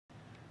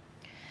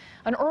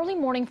An early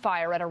morning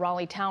fire at a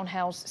Raleigh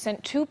townhouse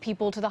sent 2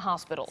 people to the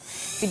hospital.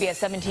 CBS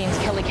 17's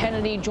Kelly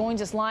Kennedy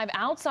joins us live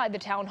outside the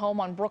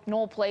townhome on Brook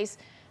Knoll Place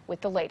with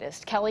the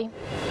latest. Kelly?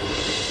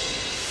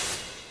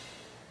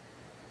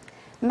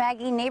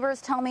 Maggie,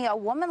 neighbors tell me a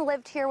woman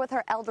lived here with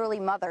her elderly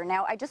mother.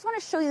 Now, I just want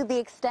to show you the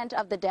extent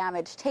of the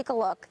damage. Take a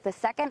look. The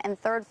second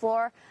and third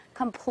floor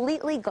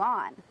completely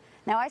gone.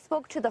 Now, I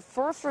spoke to the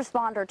first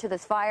responder to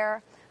this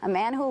fire, a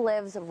man who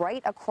lives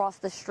right across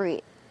the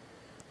street.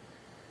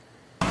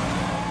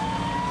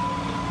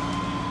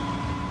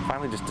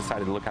 Finally just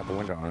decided to look out the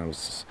window, and it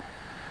was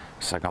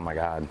just like, oh my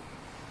God,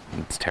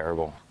 it's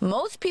terrible.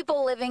 Most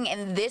people living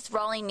in this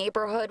Raleigh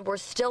neighborhood were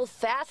still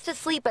fast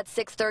asleep at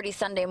 6:30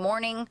 Sunday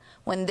morning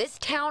when this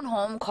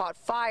townhome caught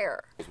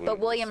fire. But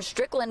William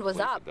Strickland was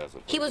up.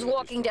 He was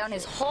walking down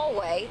his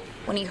hallway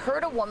when he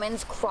heard a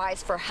woman's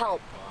cries for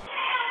help.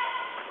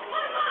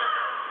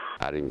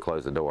 I didn't even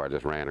close the door. I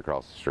just ran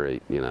across the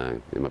street, you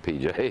know, in my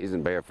PJs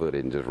and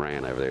barefooted, and just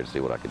ran over there to see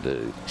what I could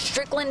do.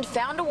 Strickland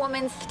found a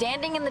woman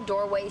standing in the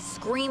doorway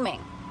screaming.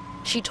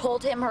 She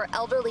told him her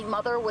elderly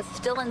mother was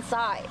still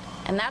inside,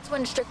 and that's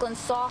when Strickland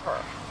saw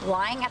her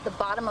lying at the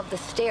bottom of the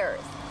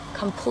stairs,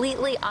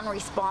 completely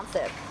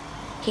unresponsive.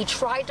 He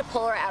tried to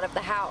pull her out of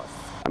the house.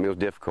 I mean, it was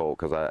difficult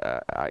because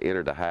I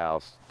entered the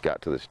house,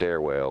 got to the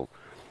stairwell,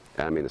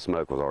 and I mean, the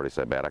smoke was already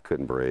so bad I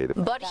couldn't breathe.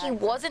 But he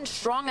wasn't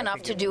strong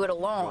enough to do it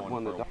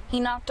alone.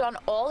 He knocked on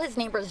all his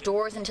neighbors'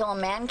 doors until a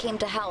man came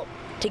to help.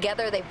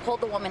 Together, they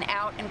pulled the woman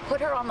out and put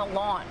her on the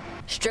lawn.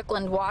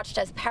 Strickland watched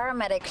as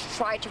paramedics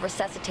tried to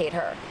resuscitate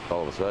her.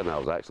 All of a sudden, I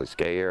was actually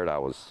scared. I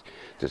was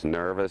just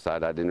nervous. I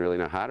didn't really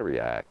know how to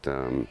react.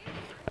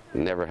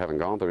 Never having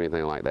gone through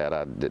anything like that,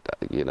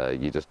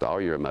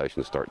 all your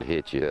emotions start to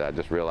hit you. I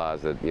just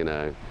realized that, you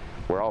know,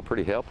 we're all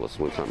pretty helpless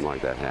when something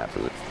like that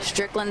happens.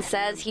 Strickland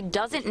says he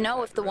doesn't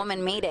know if the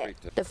woman made it.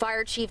 The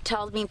fire chief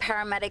tells me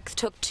paramedics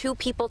took 2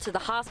 people to the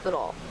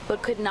hospital,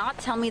 but could not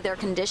tell me their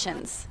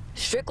conditions.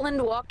 Strickland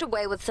walked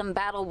away with some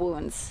battle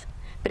wounds,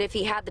 but if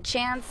he had the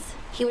chance,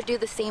 he would do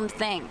the same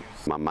thing.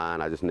 In my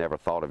mind, I just never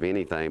thought of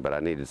anything, but I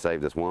needed to save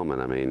this woman.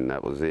 I mean,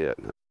 that was it.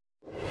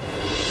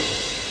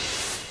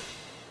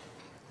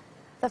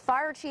 The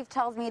fire chief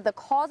tells me the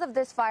cause of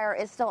this fire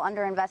is still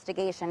under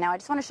investigation. Now, I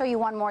just want to show you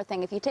one more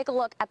thing. If you take a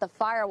look at the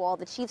firewall,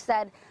 the chief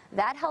said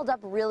that held up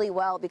really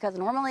well, because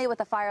normally with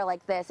a fire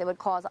like this, it would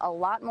cause a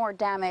lot more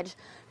damage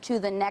to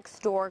the next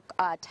door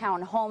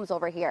townhomes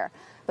over here.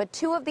 But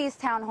 2 of these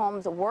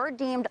townhomes were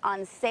deemed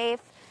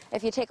unsafe.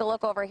 If you take a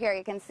look over here,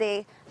 you can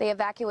see they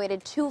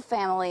evacuated 2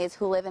 families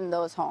who live in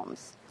those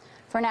homes.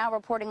 For now,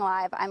 reporting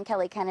live, I'm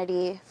Kelly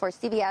Kennedy for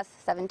CBS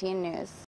 17 News.